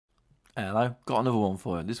Hello, got another one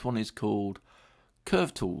for you. This one is called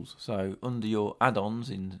Curve Tools. So under your add-ons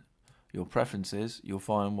in your preferences, you'll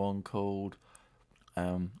find one called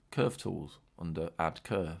Curve Tools under Add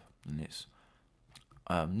Curve, and it's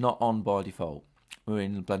not on by default. We're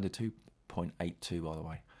in Blender 2.82 by the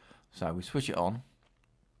way. So we switch it on,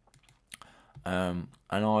 and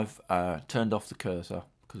I've turned off the cursor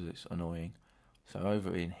because it's annoying. So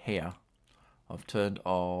over in here, I've turned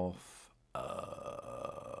off.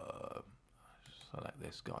 Select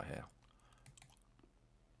this guy here.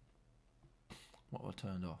 What have I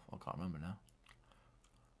turned off? I can't remember now.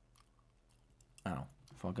 Now,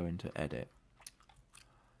 if I go into edit,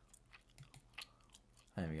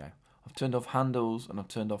 there we go. I've turned off handles and I've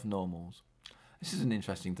turned off normals. This is an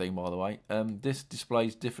interesting thing, by the way. This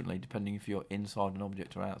displays differently depending if you're inside an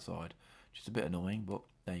object or outside, which is a bit annoying, but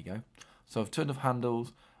there you go. So I've turned off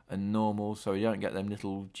handles and normals so you don't get them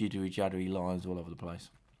little jittery lines all over the place.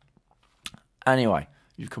 Anyway,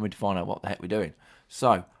 you've come in to find out what the heck we're doing.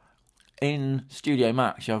 So, in Studio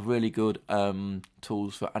Max, you have really good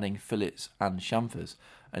tools for adding fillets and chamfers.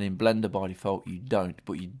 And in Blender, by default, you don't,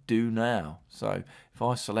 but you do now. So, if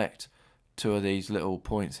I select two of these little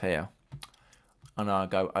points here, and I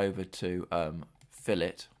go over to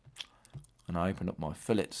fillet, and I open up my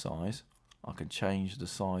fillet size, I can change the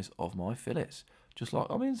size of my fillets, just like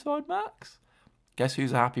I'm inside Max. Guess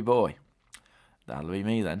who's a happy boy? That'll be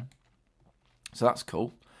me then. So that's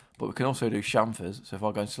cool, but we can also do chamfers. So if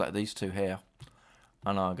I go and select these two here,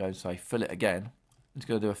 and I go and say fillet again, it's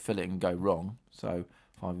going to do a fillet and go wrong. So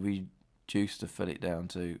if I reduce the fillet down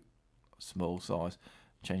to a small size,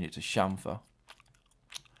 change it to chamfer,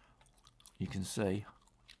 you can see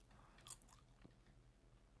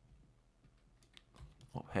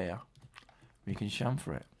up here, we can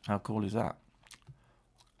chamfer it. How cool is that?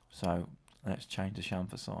 So let's change the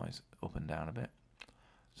chamfer size up and down a bit.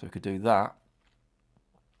 So we could do that.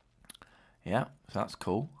 Yeah, so that's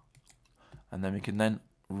cool. And then we can then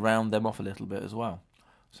round them off a little bit as well.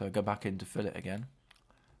 So go back into fillet again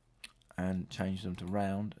and change them to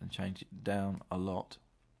round and change it down a lot.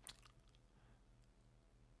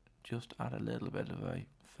 Just add a little bit of a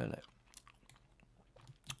fillet.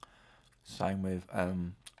 Same with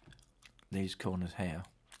these corners here.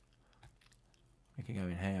 We can go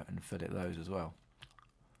in here and fillet those as well.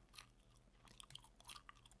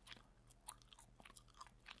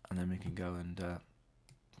 And then we can go and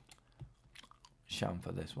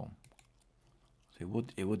chamfer this one. So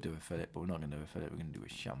it would do a fillet, but we're not going to do a fillet. We're going to do a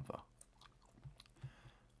chamfer.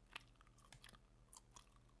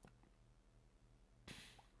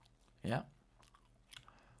 Yeah.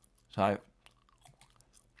 So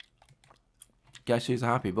guess who's a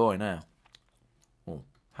happy boy now? Well,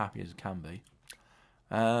 happy as can be.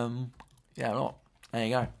 Yeah, look, there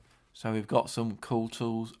you go. So we've got some cool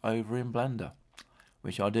tools over in Blender,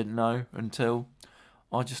 which I didn't know until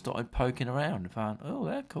I just started poking around and found, oh,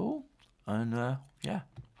 they're cool. And yeah,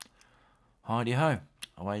 hidey ho,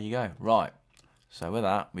 away you go. Right, so with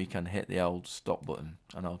that, we can hit the old stop button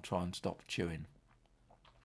and I'll try and stop chewing.